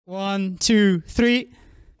1, 2, 3.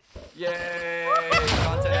 Yay!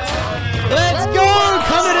 Content SMP. Let's go!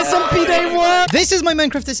 Content SMP day 1! This is my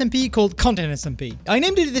Minecraft SMP called Content SMP. I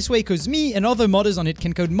named it this way because me and other modders on it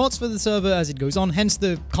can code mods for the server as it goes on, hence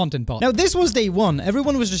the content part. Now, this was day 1.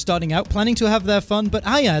 Everyone was just starting out, planning to have their fun, but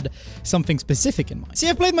I had something specific in mind. See,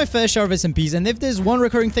 I've played my fair share of SMPs, and if there's one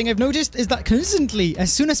recurring thing I've noticed is that constantly,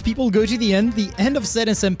 as soon as people go to the end of said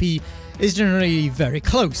SMP is generally very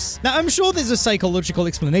close. Now, I'm sure there's a psychological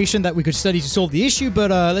explanation that we could study to solve the issue,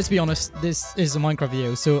 but let's be honest, this is a Minecraft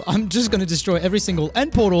video, so I'm just gonna destroy every single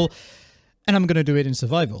end portal, and I'm gonna do it in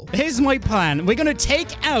survival. Here's my plan. We're gonna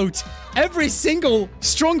take out every single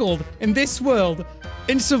stronghold in this world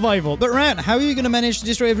in survival. But Rat, how are you gonna manage to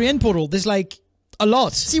destroy every end portal? There's like a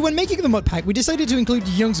lot. See, when making the mod pack, we decided to include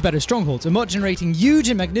Young's Better Strongholds, a mod generating huge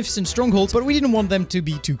and magnificent strongholds, but we didn't want them to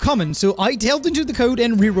be too common, so I delved into the code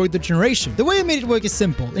and rewrote the generation. The way I made it work is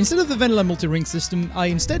simple. Instead of the vanilla multi-ring system, I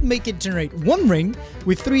instead make it generate one ring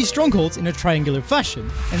with 3 strongholds in a triangular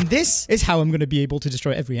fashion. And this is how I'm going to be able to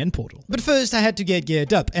destroy every end portal. But first, I had to get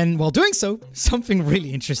geared up, and while doing so, something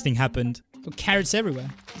really interesting happened. Got carrots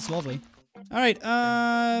everywhere. It's lovely. Alright,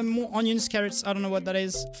 more onions, carrots, I don't know what that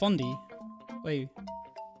is. Fondue. Wait.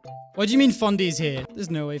 What do you mean Fondy's here?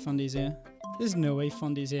 There's no way Fondy's here. There's no way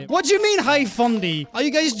Fondy's here. What do you mean, hi Fondy? Are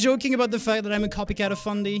you guys joking about the fact that I'm a copycat of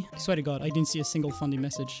Fondy? I swear to God, I didn't see a single Fondy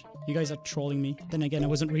message. You guys are trolling me. Then again, I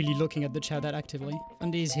wasn't really looking at the chat that actively.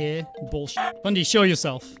 Fondy's here. Bullshit. Fondy, show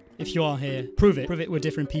yourself. If you are here, prove it. Prove it we're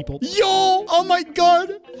different people. Yo! Oh my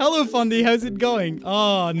God! Hello, Fondy. How's it going?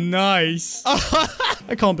 Oh, nice.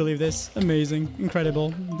 I can't believe this. Amazing.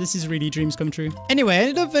 Incredible. This is really dreams come true. Anyway, I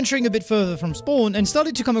ended up venturing a bit further from spawn and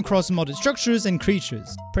started to come across modded structures and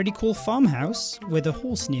creatures. Pretty cool farmhouse with a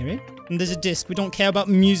horse near it. And there's a disc. We don't care about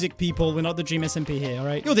music, people. We're not the Dream SMP here,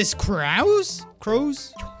 alright? Yo, there's crows?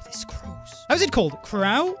 Crows? Yo, there's crows. How's it called?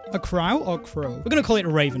 Crow? A crow or crow? We're gonna call it a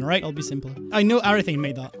raven, right? I'll be simple. I know Arathane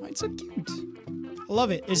made that. Oh, it's so cute. I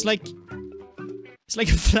love it. It's like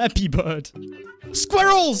a flappy bird.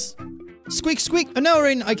 Squirrels! Squeak, squeak. An hour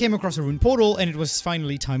in, I came across a rune portal, and it was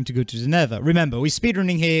finally time to go to the nether. Remember, we're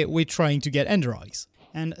speedrunning here, we're trying to get ender eyes.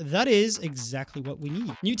 And that is exactly what we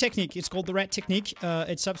need. New technique, it's called the rat technique.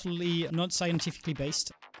 It's absolutely not scientifically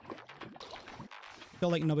based. I feel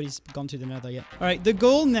like nobody's gone to the nether yet. Alright, the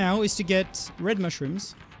goal now is to get red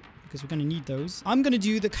mushrooms, because we're going to need those. I'm going to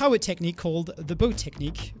do the coward technique called the boat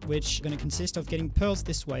technique, which is going to consist of getting pearls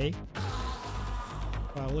this way.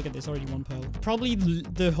 Wow, look at this, already 1 pearl. Probably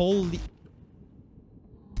the whole...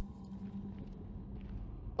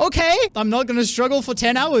 Okay, I'm not gonna struggle for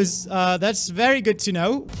 10 hours. That's very good to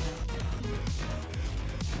know.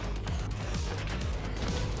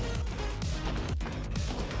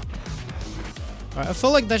 Alright, I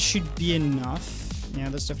feel like that should be enough. Yeah,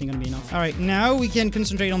 that's definitely gonna be enough. Alright, now we can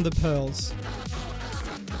concentrate on the pearls.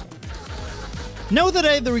 Now that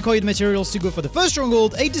I had the required materials to go for the first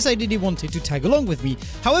stronghold, I decided he wanted to tag along with me.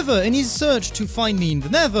 However, in his search to find me in the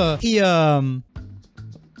nether, he,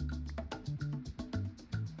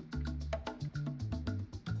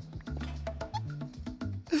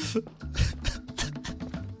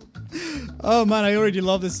 oh man, I already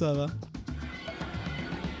love this server.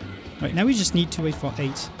 Right, now we just need to wait for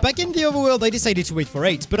 8. Back in the overworld, I decided to wait for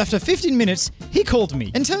 8, but after 15 minutes, he called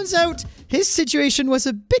me. And turns out, his situation was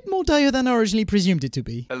a bit more dire than I originally presumed it to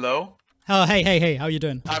be. Hello? Oh, hey, how you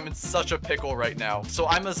doing? I'm in such a pickle right now. So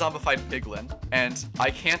I'm a zombified piglin, and I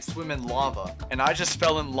can't swim in lava, and I just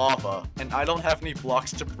fell in lava, and I don't have any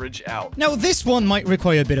blocks to bridge out. Now, this one might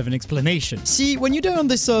require a bit of an explanation. See, when you die on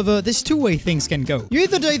this server, there's 2 ways things can go. You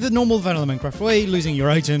either die the normal vanilla Minecraft way, losing your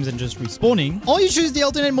items and just respawning, or you choose the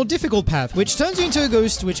alternate more difficult path, which turns you into a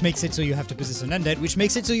ghost, which makes it so you have to possess an undead, which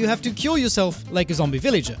makes it so you have to cure yourself like a zombie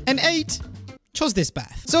villager. And 8 chose this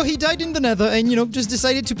path. So he died in the nether and, you know, just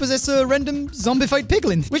decided to possess a random zombified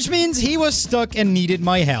piglin, which means he was stuck and needed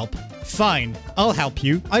my help. Fine, I'll help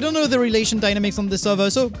you. I don't know the relation dynamics on the server,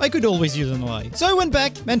 so I could always use an ally. So I went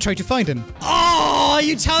back and tried to find him. Oh, are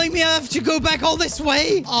you telling me I have to go back all this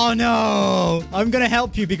way? Oh no. I'm gonna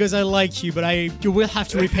help you because I like you, but you will have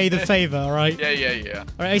to repay the favor, alright? Yeah.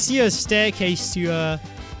 Alright, I see a staircase to,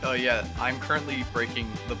 Oh yeah, I'm currently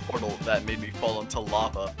breaking the portal that made me fall into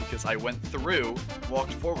lava because I went through,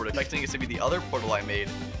 walked forward, expecting it to be the other portal I made,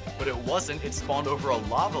 but it wasn't. It spawned over a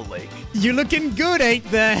lava lake. You're looking good, 8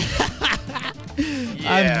 there.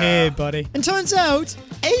 Yeah. I'm here, buddy. And turns out,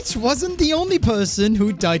 8 wasn't the only person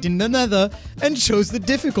who died in the nether and chose the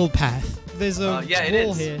difficult path. There's a yeah, it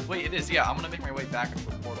wall is. here. Wait, it is. Yeah, I'm gonna make my way back to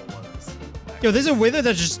the portal was. Yo, there's a wither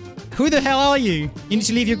that just... Who the hell are you? You need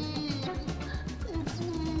to leave your...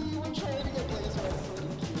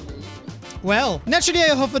 Well, naturally I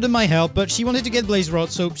offered her my help, but she wanted to get blaze rod,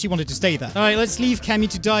 so she wanted to stay there. All right, let's leave Cammy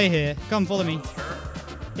to die here. Come, follow me.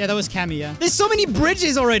 Yeah, that was Cammy, yeah. There's so many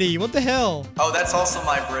bridges already. What the hell? Oh, that's also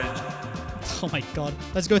my bridge. Oh my god.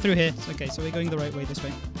 Let's go through here. Okay, so we're going the right way this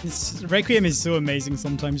way. This Requiem is so amazing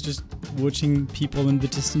sometimes, just watching people in the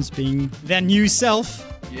distance being their new self.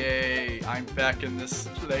 Yay, I'm back in this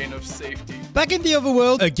lane of safety. Back in the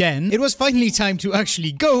overworld again. It was finally time to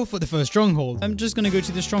actually go for the first stronghold. I'm just gonna go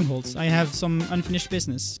to the strongholds. I have some unfinished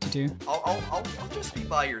business to do. I'll just be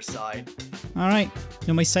by your side. All right,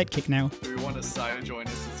 you're my sidekick now. Do we want Asai to join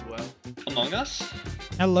us as well? Among Us?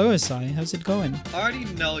 Hello, Asai. How's it going? I already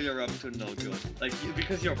know you're up to no good. Like,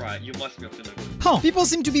 because you're right, you must be up to no good. Huh. People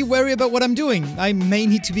seem to be wary about what I'm doing. I may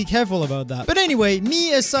need to be careful about that. But anyway,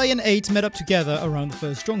 me, Asai, and 8 met up together around the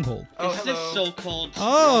first stronghold. Oh, is this so-called...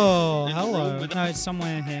 Oh, hello. No, it's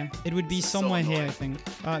somewhere here. It would be somewhere here, I think.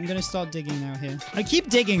 I'm gonna start digging now here. I keep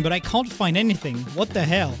digging, but I can't find anything. What the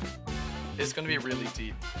hell? It's gonna be really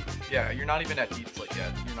deep. Yeah, you're not even at deep foot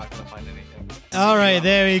yet. You're not gonna find anything. All right,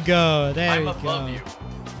 there we go. There we go. I'm above you.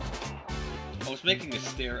 I was making a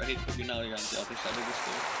stair. I hate to be now you're on the other side of the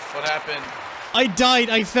stair. What happened? I died.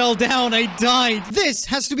 I fell down. I died. This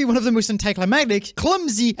has to be one of the most anticlimactic,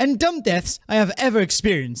 clumsy, and dumb deaths I have ever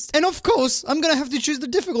experienced. And of course, I'm gonna have to choose the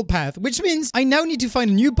difficult path, which means I now need to find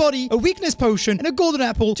a new body, a weakness potion, and a golden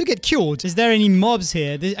apple to get cured. Is there any mobs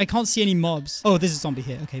here? I can't see any mobs. Oh, there's a zombie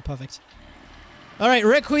here. Okay, perfect. All right,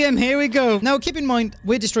 Requiem, here we go. Now, keep in mind,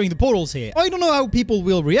 we're destroying the portals here. I don't know how people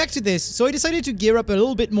will react to this, so I decided to gear up a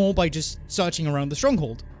little bit more by just searching around the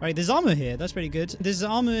stronghold. All right, there's armor here. That's pretty good. There's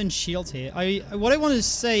armor and shield here. What I want to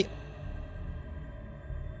say...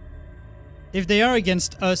 If they are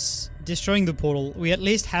against us destroying the portal, we at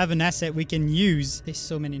least have an asset we can use. There's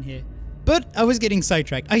so many in here. But I was getting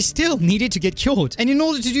sidetracked. I still needed to get cured. And in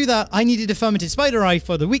order to do that, I needed a fermented spider eye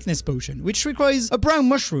for the weakness potion, which requires a brown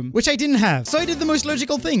mushroom, which I didn't have. So I did the most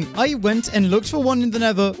logical thing. I went and looked for one in the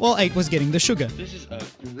nether while 8 was getting the sugar. This is a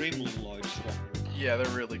grimly large stronghold. Yeah,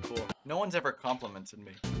 they're really cool. No one's ever complimented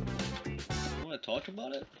me. You want to talk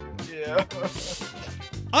about it? Yeah.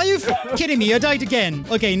 Are you kidding me? I died again.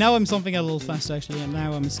 Okay, now I'm something a little faster actually, and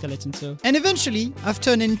now I'm a skeleton too. And eventually,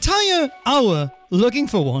 after an entire hour looking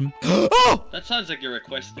for one. Oh! That sounds like you're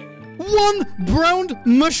requesting it. One brown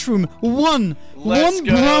mushroom. One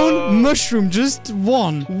brown mushroom. Just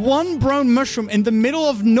one. One brown mushroom in the middle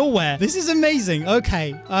of nowhere. This is amazing.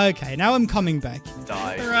 Okay. Okay, now I'm coming back.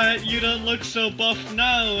 Die. Alright, you don't look so buff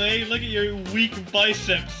now, eh? Look at your weak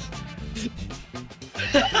biceps.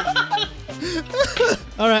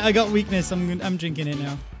 Alright, I got weakness. I'm drinking it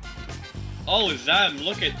now. Oh, Zam,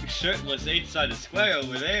 look at shirtless 8-sided square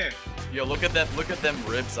over there. Yo, look at them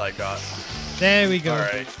ribs I got. There we go.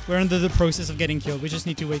 Alright. We're under the process of getting killed. We just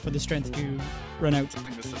need to wait for the strength to run out.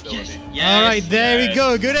 This ability. Yes, Alright, there we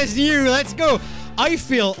go. Good as new. Let's go.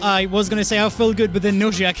 I was gonna say I feel good, but then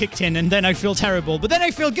nausea kicked in, and then I feel terrible. But then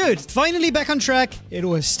I feel good. Finally back on track. It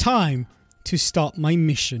was time to start my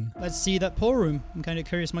mission. Let's see that pool room. I'm kind of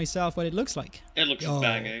curious myself what it looks like. It looks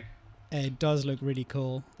banging. It does look really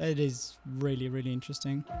cool. It is really, really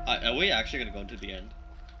interesting. Are we actually gonna go to the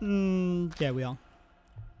end? Yeah, we are.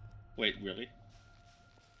 Wait, really?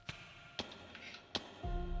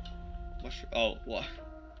 Oh, what?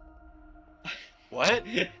 What?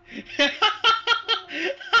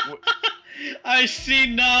 I see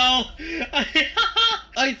now!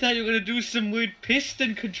 I thought you were gonna do some weird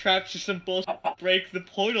piston contraption, some bullshit, break the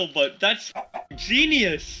portal, but that's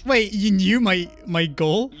genius! Wait, you knew my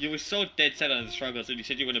goal? You were so dead set on the struggles and you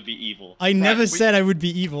said you were gonna be evil. I never said I would be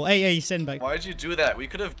evil. Hey, send back. Why did you do that? We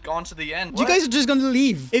could have gone to the end. You guys are just gonna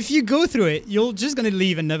leave. If you go through it, you're just gonna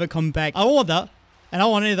leave and never come back. I want that. And I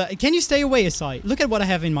want any of that. Can you stay away, Asai? Look at what I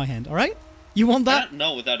have in my hand, alright? You want that? I don't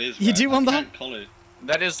know what that is. You do want that?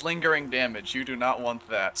 That is lingering damage. You do not want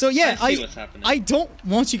that. So yeah, I don't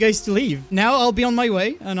want you guys to leave. Now I'll be on my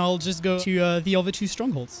way and I'll just go to the other 2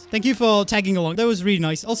 strongholds. Thank you for tagging along. That was really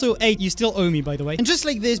nice. Also, 8, you still owe me, by the way. And just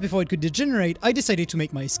like this, before it could degenerate, I decided to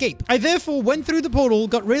make my escape. I therefore went through the portal,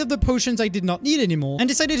 got rid of the potions I did not need anymore, and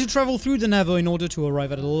decided to travel through the Nether in order to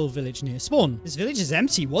arrive at a little village near spawn. This village is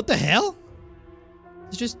empty. What the hell?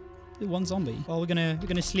 It's just one zombie. Well, we're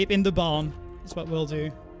gonna sleep in the barn. That's what we'll do.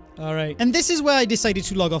 Alright. And this is where I decided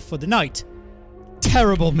to log off for the night.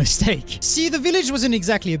 Terrible mistake. See, the village wasn't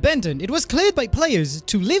exactly abandoned. It was cleared by players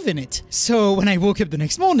to live in it. So when I woke up the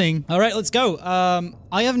next morning... Alright, let's go.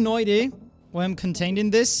 I have no idea why I'm contained in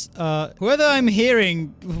this. Whoever I'm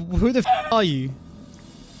hearing, who the f are you?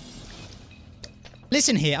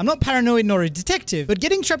 Listen here, I'm not paranoid nor a detective, but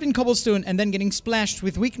getting trapped in cobblestone and then getting splashed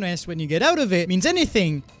with weakness when you get out of it means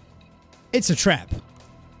anything. It's a trap.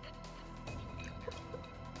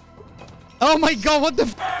 Oh my god, what the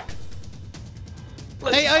f?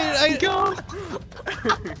 I Go!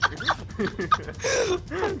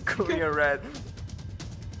 Come here, Red.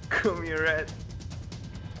 Come here, Red.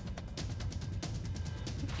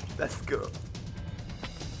 Let's go.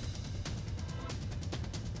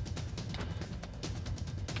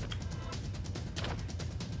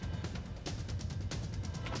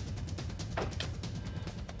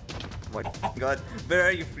 Oh my god, where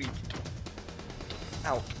are you, freak?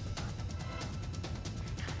 Ow.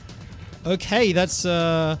 Okay, that's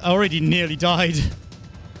I already nearly died.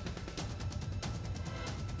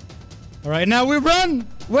 Alright, now we run!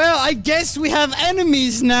 Well, I guess we have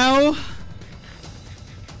enemies now.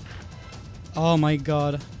 Oh my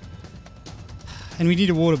god. And we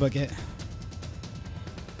need a water bucket.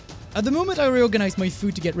 At the moment I reorganized my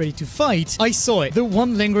food to get ready to fight, I saw it. The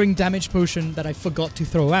one lingering damage potion that I forgot to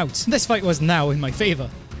throw out. This fight was now in my favor.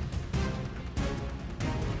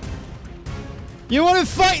 You want to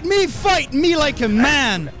fight me? Fight me like a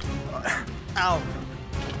man! Ow.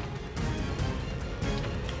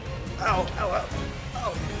 Ow, ow, ow,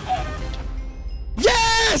 ow.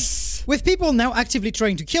 Yes! With people now actively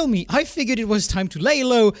trying to kill me, I figured it was time to lay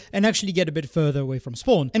low and actually get a bit further away from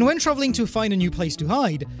spawn. And when traveling to find a new place to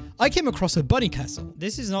hide, I came across a bunny castle.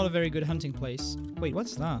 This is not a very good hunting place. Wait,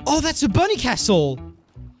 what's that? Oh, that's a bunny castle!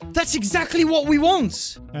 That's exactly what we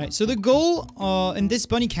want! Alright, so the goal in this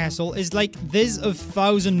bunny castle is like there's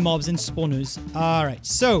 1,000 mobs and spawners. Alright,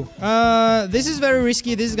 so this is very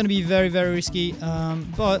risky. This is gonna be very, very risky.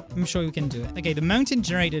 But I'm sure we can do it. Okay, the mountain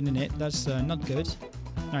generated in it. That's not good.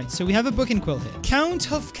 Alright, so we have a book and quill here.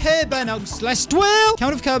 Count of Kerbenog's last dwell!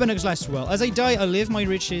 Count of Kerbenog's last dwell. As I die, I leave my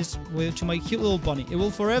riches to my cute little bunny. It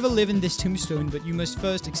will forever live in this tombstone, but you must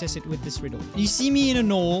first access it with this riddle. You see me in a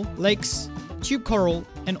knoll, lakes, tube coral,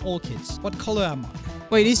 and orchids. What color am I?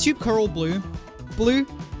 Wait, is tube coral blue? Blue?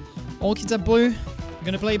 Orchids are blue? I'm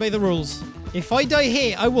gonna play by the rules. If I die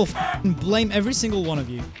here, I will blame every single one of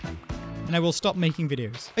you. And I will stop making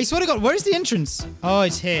videos. I swear to God, where's the entrance? Oh,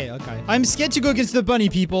 it's here. Okay. I'm scared to go against the bunny,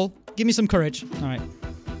 people. Give me some courage. All right.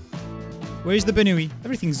 Where's the Banui?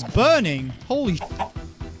 Everything's burning. Holy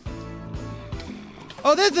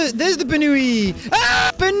Oh, there's the Banui.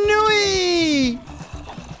 Ah! Banui!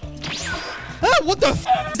 Ah, what the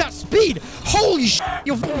f is that speed? Holy sh!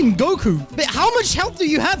 You're fucking Goku. But how much health do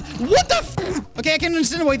you have? What the f? Okay, I can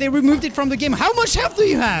understand why they removed it from the game. How much health do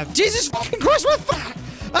you have? Jesus fucking Christ, what the f?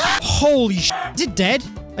 Ah! Holy sh! Is it dead?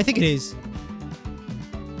 I think it is.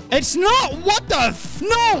 It's not! What the f?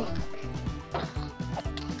 No!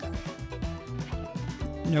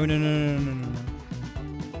 No, no, no, no, no, no, no.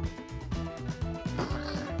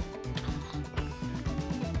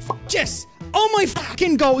 Yes! Oh my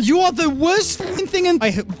fucking god! You are the worst fucking thing in—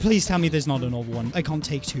 please tell me there's not another one. I can't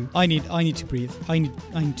take two. I need to breathe. I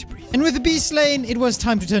need to breathe. And with the beast slain, it was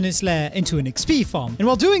time to turn its lair into an XP farm. And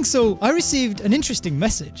while doing so, I received an interesting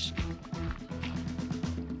message.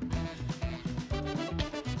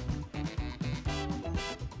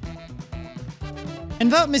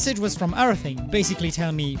 And that message was from Arathane, basically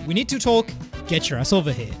telling me, we need to talk, get your ass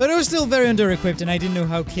over here. But I was still very under-equipped and I didn't know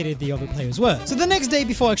how kitted the other players were. So the next day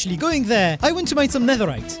before actually going there, I went to mine some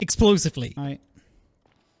netherite, explosively. Alright.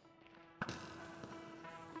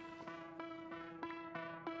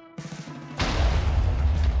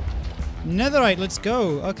 Netherite, let's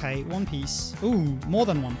go. Okay, one piece. Ooh, more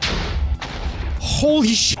than one.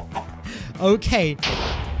 Holy sh! Okay.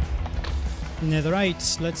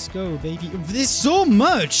 Netherite, let's go, baby. There's so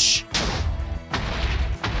much!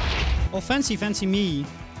 Oh, fancy me.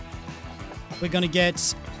 We're gonna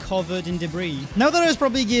get covered in debris. Now that I was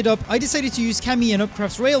probably geared up, I decided to use Cammy and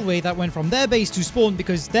Upcraft's railway that went from their base to spawn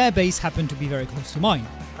because their base happened to be very close to mine.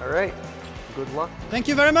 Alright, good luck. Thank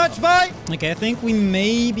you very much, bye! Okay, I think we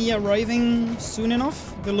may be arriving soon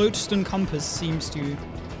enough. The lodestone compass seems to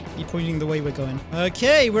be pointing the way we're going.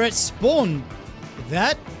 Okay, we're at spawn.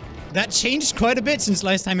 That changed quite a bit since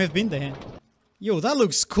last time I've been there. Yo, that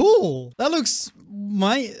looks cool. That looks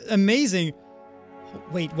amazing.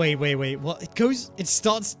 Wait. What? It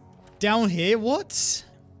starts down here? What?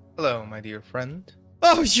 Hello, my dear friend.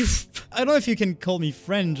 Oh, I don't know if you can call me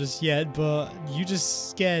friend just yet, but you just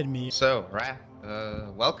scared me. So,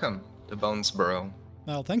 welcome to Bonesboro.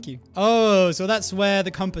 Well, thank you. Oh, so that's where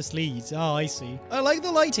the compass leads. Oh, I see. I like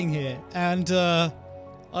the lighting here. And,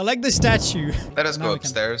 I like the statue. Let us go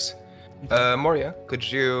upstairs. Moria,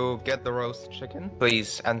 could you get the roast chicken?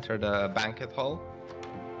 Please enter the banquet hall.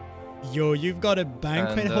 Yo, you've got a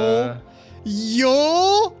banquet hall?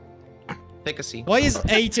 Yo! Take a seat. Why is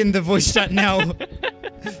 8 in the voice chat now?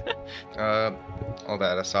 All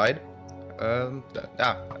that aside.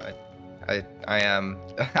 I am.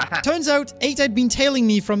 Turns out, 8 had been tailing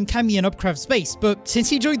me from Cammy and Upcraft's base, but since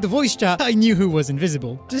he joined the voice chat, I knew who was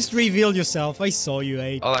invisible. Just reveal yourself, I saw you,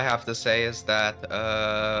 8. All I have to say is that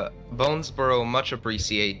Bonesboro much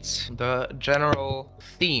appreciates the general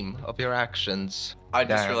theme of your actions. I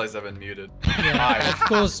just realized I've been muted. Yeah, of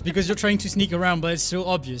course, because you're trying to sneak around, but it's so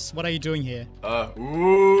obvious. What are you doing here?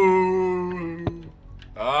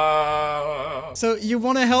 So you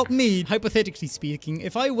want to help me? Hypothetically speaking,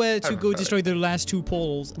 if I were to go destroy the last 2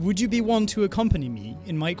 portals, would you be one to accompany me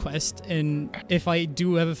in my quest? And if I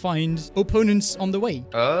do ever find opponents on the way?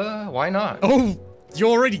 Why not? Oh,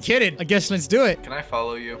 you're already kidding. I guess let's do it. Can I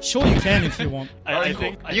follow you? Sure you can if you want. I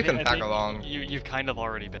think You can tag along. You've kind of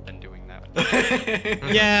already been doing that.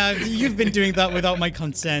 Yeah, you've been doing that without my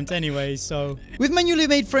consent anyway, so... With my newly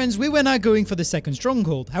made friends, we were now going for the second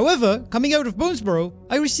stronghold. However, coming out of Bonesboro,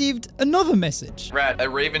 I received another message. Rat, a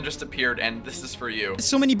raven just appeared, and this is for you.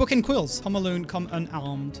 So many book and quills. Come alone, come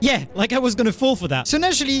unarmed. Yeah, like I was gonna fall for that. So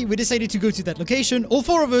naturally, we decided to go to that location, all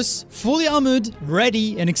 4 of us, fully armored,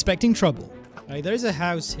 ready, and expecting trouble. Alright, there is a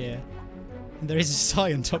house here. And there is a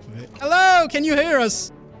sign on top of it. Hello, can you hear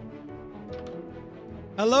us?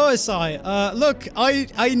 Hello, Asai. Look,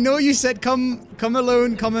 I know you said come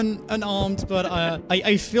alone, come unarmed, but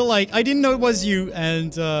I feel like I didn't know it was you,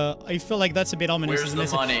 and I feel like that's a bit ominous.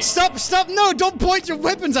 Where's the money? Stop! No, don't point your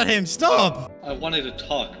weapons at him. Stop. I wanted to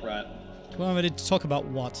talk, Rat. You want me to talk about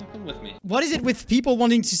what? Come with me. What is it with people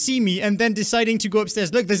wanting to see me and then deciding to go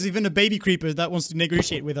upstairs? Look, there's even a baby creeper that wants to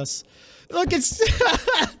negotiate with us. Look, it's.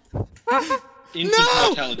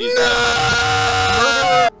 No!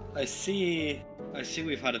 I see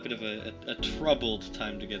we've had a bit of a troubled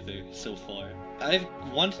time together so far. I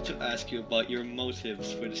wanted to ask you about your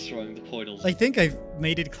motives for destroying the portals. I think I've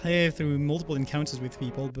made it clear through multiple encounters with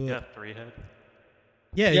people, but... Yeah, 3-head.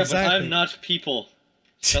 Yeah, exactly. But I'm not people.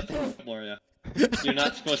 Shut the f*** up, Moria. You're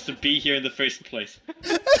not supposed to be here in the first place.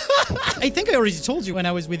 I think I already told you when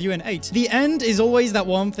I was with you in 8. The end is always that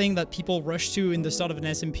one thing that people rush to in the start of an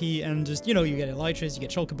SMP and just, you know, you get elytras, you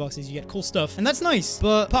get shulker boxes, you get cool stuff, and that's nice.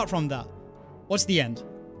 But apart from that, what's the end?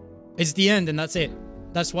 It's the end and that's it.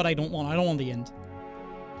 That's what I don't want. I don't want the end.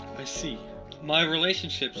 I see. My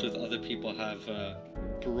relationships with other people have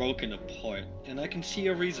broken apart, and I can see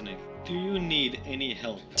your reasoning. Do you need any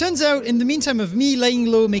help? Turns out, in the meantime of me laying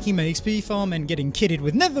low, making my XP farm, and getting kitted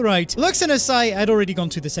with netherite, Lux and Asai had already gone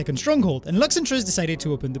to the second stronghold, and Lux and Trust decided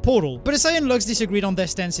to open the portal. But Asai and Lux disagreed on their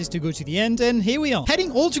stances to go to the end, and here we are.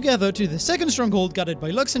 Heading all together to the second stronghold guarded by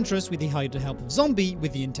Lux and Trust with the hired help of Zombie,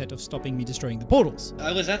 with the intent of stopping me destroying the portals.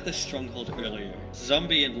 I was at the stronghold earlier.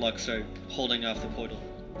 Zombie and Lux are holding off the portal.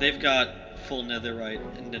 They've got full netherite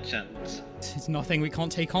and enchantments. It's nothing we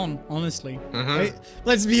can't take on, honestly.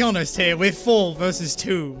 Let's be honest here, we're 4 versus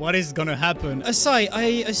 2. What is gonna happen? Asai,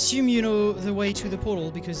 I assume you know the way to the portal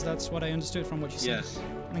because that's what I understood from what you said. Yes.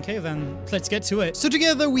 Okay, then let's get to it. So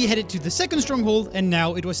together we headed to the second stronghold, and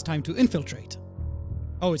now it was time to infiltrate.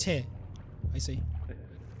 Oh, it's here. I see.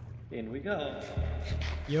 In we go.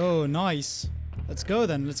 Yo, nice. Let's go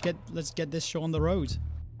then. Let's get this show on the road.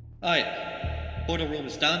 Alright. Portal room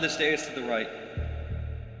is down the stairs to the right.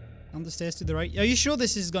 On the stairs to the right. Are you sure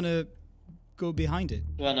this is gonna go behind it?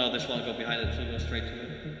 Well, no, this won't go behind it, so go straight to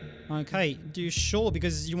it. Okay, do you sure?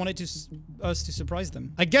 Because you wanted us to surprise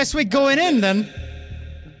them. I guess we're going in then.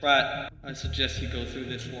 Right, I suggest you go through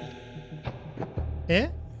this wall.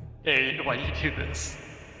 Here? Hey, why do you do this?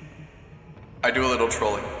 I do a little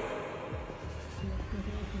trolling.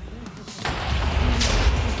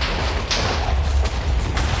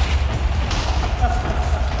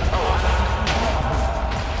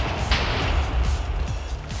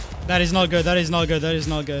 That is not good, that is not good, that is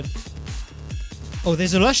not good. Oh,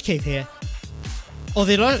 there's a lush cave here. Oh,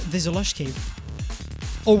 there's a lush cave.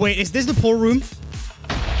 Oh wait, is this the poor room?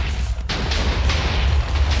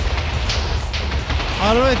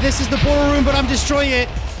 I don't know if this is the poor room, but I'm destroying it.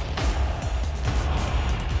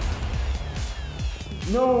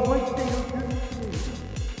 No, wait,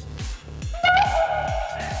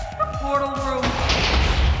 portal room.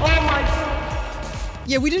 Oh my god.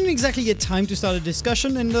 Yeah, we didn't exactly get time to start a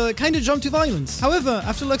discussion and kind of jumped to violence. However,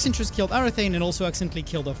 after Lux Interest killed Arathane and also accidentally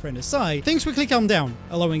killed our friend Asai, things quickly calmed down,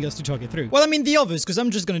 allowing us to talk it through. Well, I mean the others, because I'm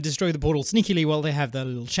just gonna destroy the portal sneakily while they have their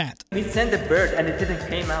little chat. We sent a bird and it didn't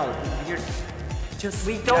came out. We're just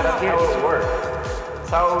We don't know how it works. That's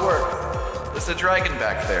how it works. There's a dragon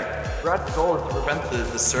back there. Brad's goal is to Prevent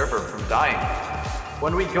the server from dying.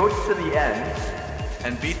 when we go to the end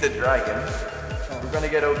And beat the dragon. we're gonna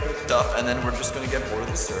get OP. Stuff, and then we're just gonna get bored of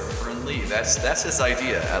the server and leave. That's his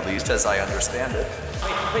idea, at least as I understand it.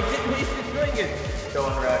 Wait, he's destroying it. Keep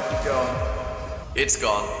going, Rat, keep going. It's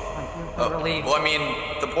gone. Relieved. Well, I mean,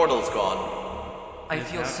 the portal's gone. I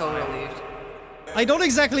feel so relieved. I don't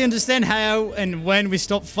exactly understand how and when we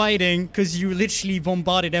stopped fighting, because you literally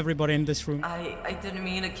bombarded everybody in this room. I didn't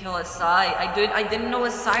mean to kill Asai. I didn't know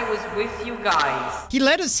Asai was with you guys. He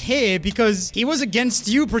led us here because he was against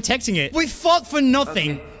you protecting it. We fought for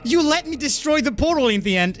nothing. Okay. You let me destroy the portal in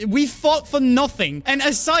the end. We fought for nothing. And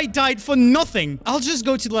Asai died for nothing. I'll just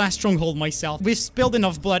go to the last stronghold myself. We've spilled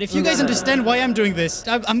enough blood. If you guys understand why I'm doing this,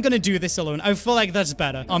 I'm gonna do this alone. I feel like that's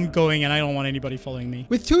better. I'm going and I don't want anybody following me.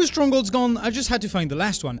 With 2 strongholds gone, I just had to find the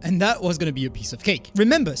last one. And that was gonna be a piece of cake.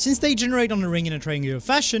 Remember, since they generate on a ring in a triangular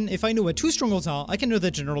fashion, if I know where 2 strongholds are, I can know the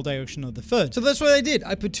general direction of the third. So that's what I did.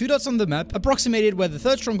 I put 2 dots on the map, approximated where the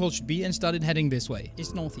third stronghold should be, and started heading this way.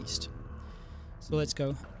 It's northeast. So let's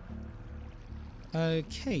go.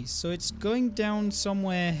 Okay, so it's going down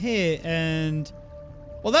somewhere here, and...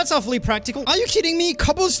 well, that's awfully practical. Are you kidding me?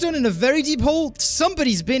 Cobblestone in a very deep hole?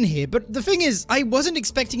 Somebody's been here, but the thing is, I wasn't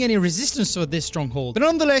expecting any resistance to this stronghold. But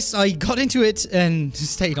nonetheless, I got into it and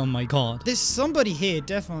stayed on my guard. There's somebody here,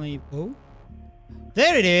 definitely... oh?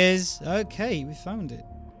 There it is! Okay, we found it.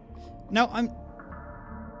 Now, I'm...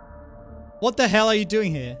 what the hell are you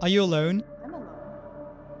doing here? Are you alone? I'm alone.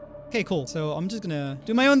 Okay, cool. So I'm just gonna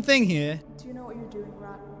do my own thing here. Do you know what you're doing,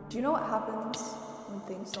 Rat? Do you know what happens when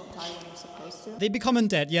things don't die when you're supposed to? They become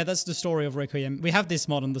undead. Yeah, that's the story of Requiem. We have this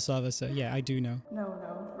mod on the server, so yeah, I do know. No,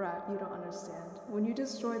 Rat, you don't understand. When you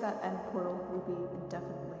destroy that end portal, you'll be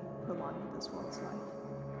indefinitely prolonging this world's life.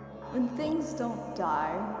 When things don't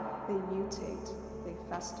die, they mutate, they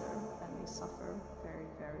fester, and they suffer very,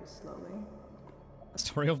 very slowly.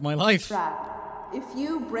 Story of my life. Rat, if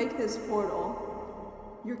you break this portal,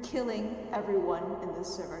 you're killing everyone in this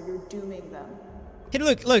server. You're dooming them. Hey,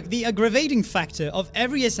 look, the aggravating factor of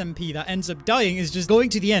every SMP that ends up dying is just going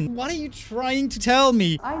to the end. What are you trying to tell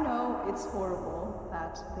me? I know it's horrible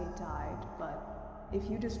that they died, but if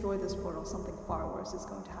you destroy this portal, something far worse is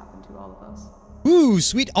going to happen to all of us. Ooh,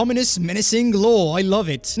 sweet, ominous, menacing lore. I love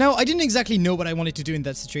it. Now, I didn't exactly know what I wanted to do in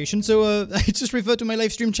that situation, so I just referred to my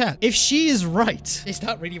live stream chat. If she is right, is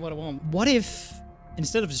that really what I want? What if,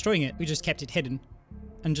 instead of destroying it, we just kept it hidden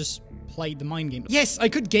and just played the mind game? Yes, I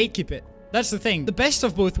could gatekeep it. That's the thing. The best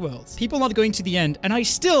of both worlds. People not going to the end, and I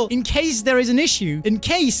still, in case there is an issue, in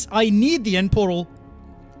case I need the end portal,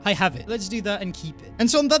 I have it. Let's do that and keep it. And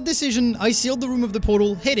so on that decision, I sealed the room of the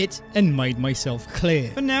portal, hid it, and made myself clear.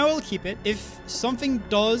 For now, I'll keep it. If something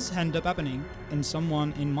does end up happening, and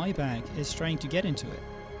someone in my bag is trying to get into it,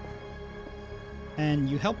 and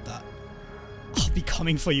you help that, I'll be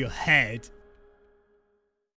coming for your head.